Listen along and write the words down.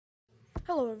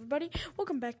Hello everybody,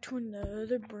 welcome back to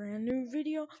another brand new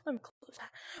video. Let me close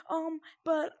that.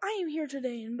 But I am here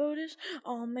today in Bodus,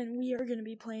 and we are gonna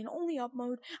be playing only up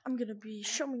mode. I'm gonna be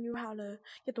showing you how to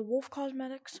get the wolf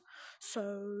cosmetics.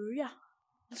 So yeah,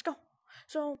 let's go.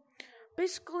 So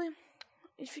basically,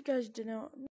 if you guys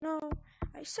didn't know,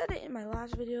 I said it in my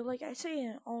last video, like I say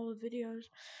in all the videos,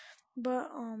 but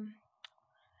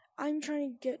I'm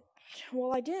trying to get,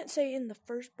 well, I didn't say it in the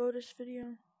first Bodus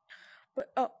video, but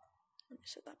let me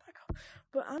set that back up.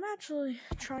 But I'm actually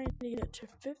trying to get to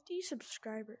 50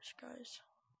 subscribers, guys.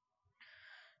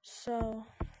 So,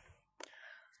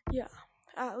 yeah,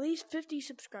 at least 50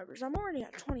 subscribers. I'm already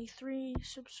at 23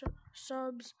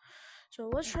 subs. So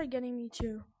let's try getting me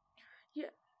to,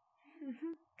 yeah.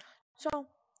 So,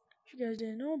 if you guys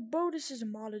didn't know, Bodus is a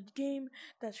modded game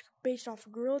that's based off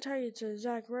of Gorilla Tag. It's an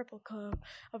exact replica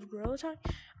of Gorilla Tag.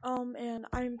 And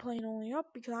I'm playing only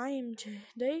up because I am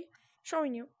today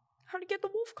showing you how to get the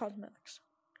wolf cosmetics.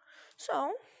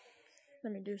 So,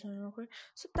 let me do something real quick.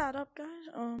 Set that up, guys.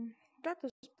 Got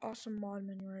this awesome mod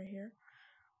menu right here.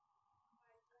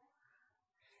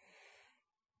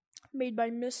 Made by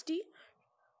Misty.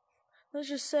 Let's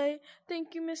just say,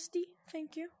 thank you, Misty.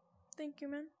 Thank you. Thank you,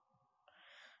 man.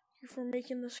 Thank you for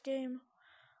making this game.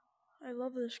 I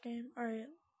love this game. Alright.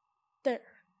 There.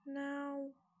 Now,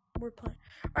 we're playing.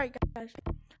 Alright, guys.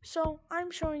 So,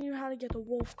 I'm showing you how to get the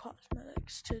wolf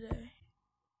cosmetics today.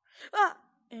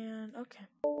 And, okay.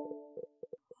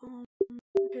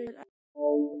 Okay.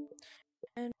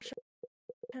 And,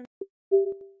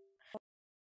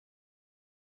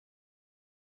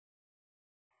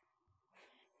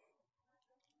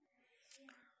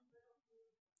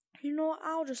 you know what?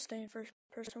 I'll just stay in first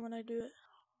person when I do it.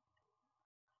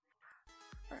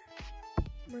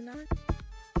 Alright.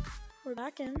 We're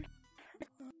back in.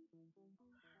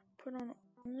 Put on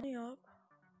only up.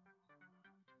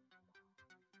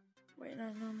 Wait,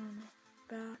 no.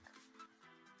 Back.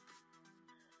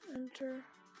 Enter.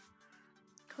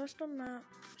 Custom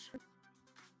maps.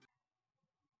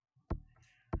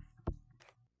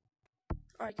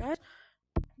 Alright, guys.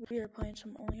 We are playing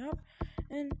some only up.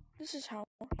 And this is how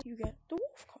you get the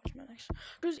wolf cosmetics.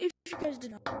 Because if you guys did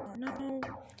not know,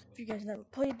 if you guys never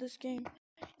played this game,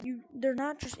 they're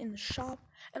not just in the shop.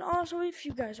 And also, if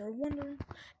you guys are wondering,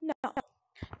 no,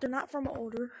 they're not from an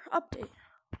older update.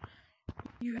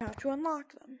 You have to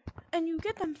unlock them. And you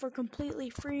get them for completely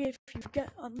free if you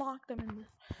unlock them in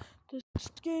this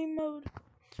game mode.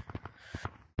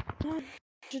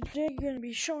 Today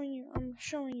I'm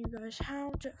showing you guys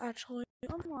how to actually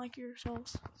unlock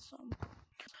yourselves some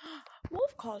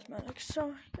wolf cosmetics.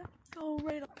 So go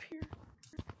right up here.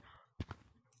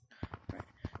 Right.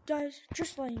 Guys,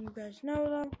 just letting you guys know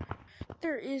though,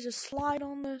 there is a slide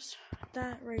on this,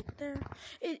 that right there.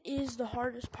 It is the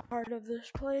hardest part of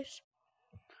this place.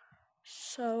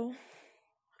 So,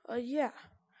 yeah.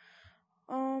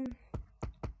 To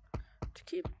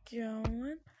keep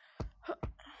going.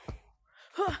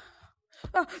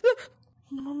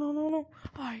 No.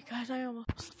 Alright, guys, I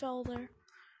almost fell there.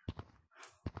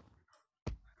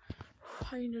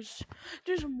 I can just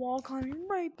do some wall climbing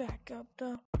right back up,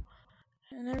 though.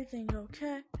 And everything's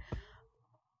okay.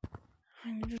 I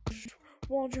can just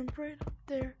wall jump right up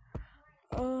there.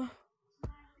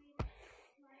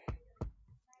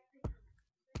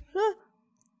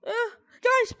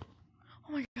 Guys!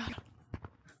 Oh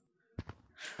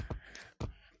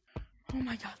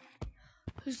my god.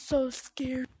 This is so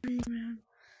scary, man.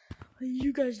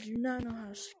 You guys do not know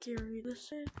how scary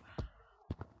this is.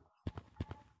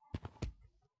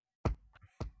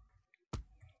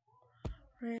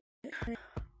 Right. Climb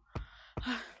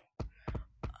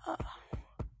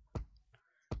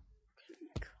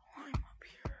up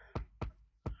here.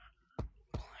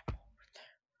 Climb over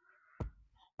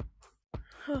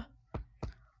there.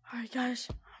 Alright, guys.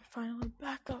 I'm finally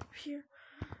back up here.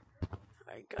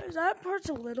 Alright, guys. That part's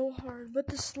a little hard, but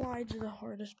the slides are the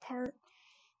hardest part.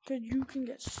 Because you can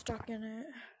get stuck in it.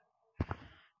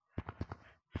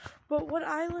 But what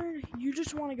I learned, you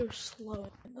just want to go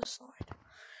slow in the slide.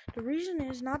 The reason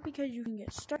is not because you can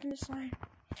get stuck in the slide.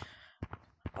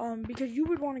 Because you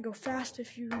would want to go fast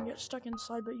if you can get stuck in the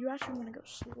slide, but you actually want to go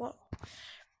slow.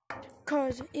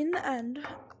 Because in the end,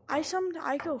 I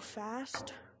go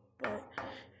fast, but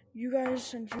you guys,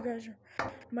 since you guys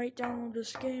might download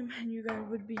this game and you guys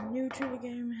would be new to the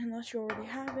game unless you already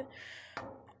have it,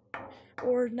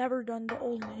 or never done the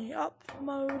only up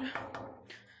mode,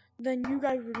 then you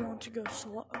guys would want to go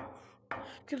slow.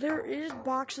 Because there is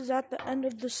boxes at the end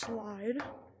of the slide.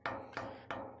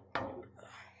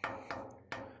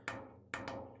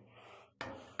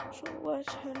 So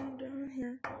let's head on down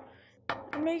here.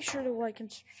 And make sure to like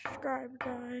and subscribe,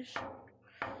 guys.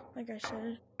 Like I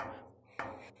said.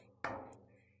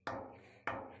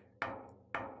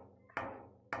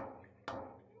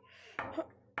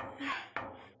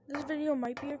 This video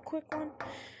might be a quick one,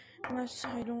 unless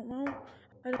I don't know.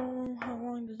 I don't know how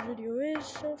long this video is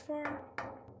so far,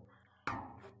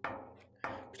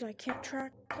 because I can't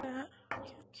track that.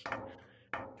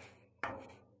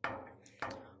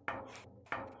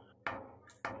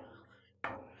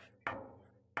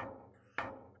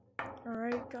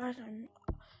 Alright guys, I'm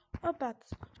up at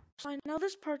the sign. Now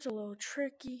this part's a little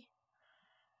tricky.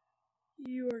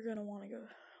 You are going to want to go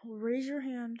raise your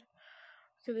hand,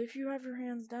 because if you have your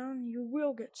hands down, you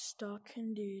will get stuck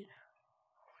indeed.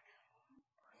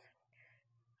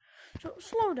 So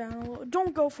slow down a little.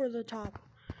 Don't go for the top.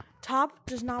 Top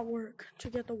does not work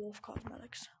to get the wolf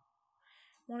cosmetics.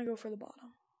 You want to go for the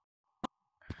bottom.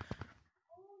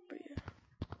 But yeah.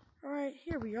 Alright,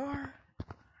 here we are.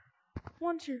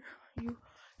 Once you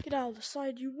get out of the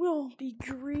side, you will be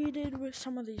greeted with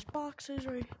some of these boxes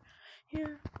right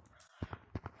here.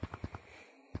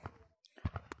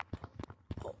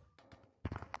 Oh.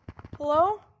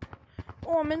 Hello?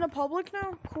 Oh, I'm in the public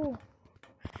now? Cool.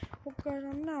 Well, guys,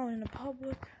 I'm now in the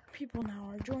public. People now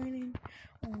are joining.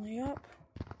 Only up.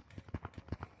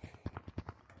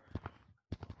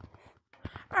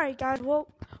 Alright, guys. Well,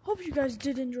 hope you guys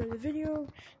did enjoy the video.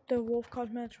 The wolf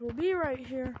cosmetics will be right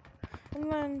here.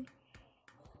 And then,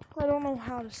 I don't know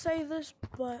how to say this,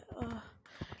 but,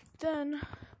 then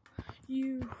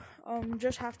you,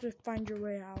 just have to find your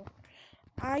way out.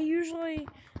 I usually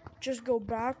just go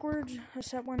backwards,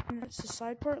 except when it's the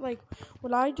side part. Like,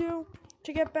 what I do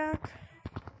to get back,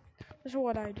 this is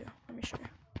what I do. Let me show you.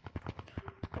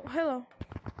 Oh, hello.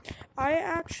 I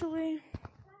actually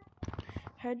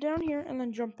head down here and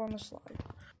then jump on the slide.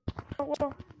 Oh,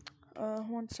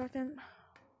 1 second.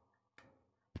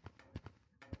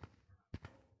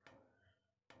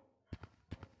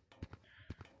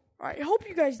 Alright, I hope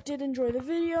you guys did enjoy the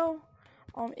video.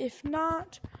 If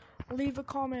not, leave a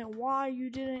comment why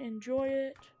you didn't enjoy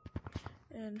it.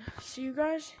 And see you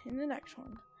guys in the next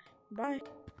one. Bye.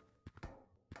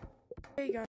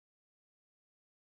 Hey guys.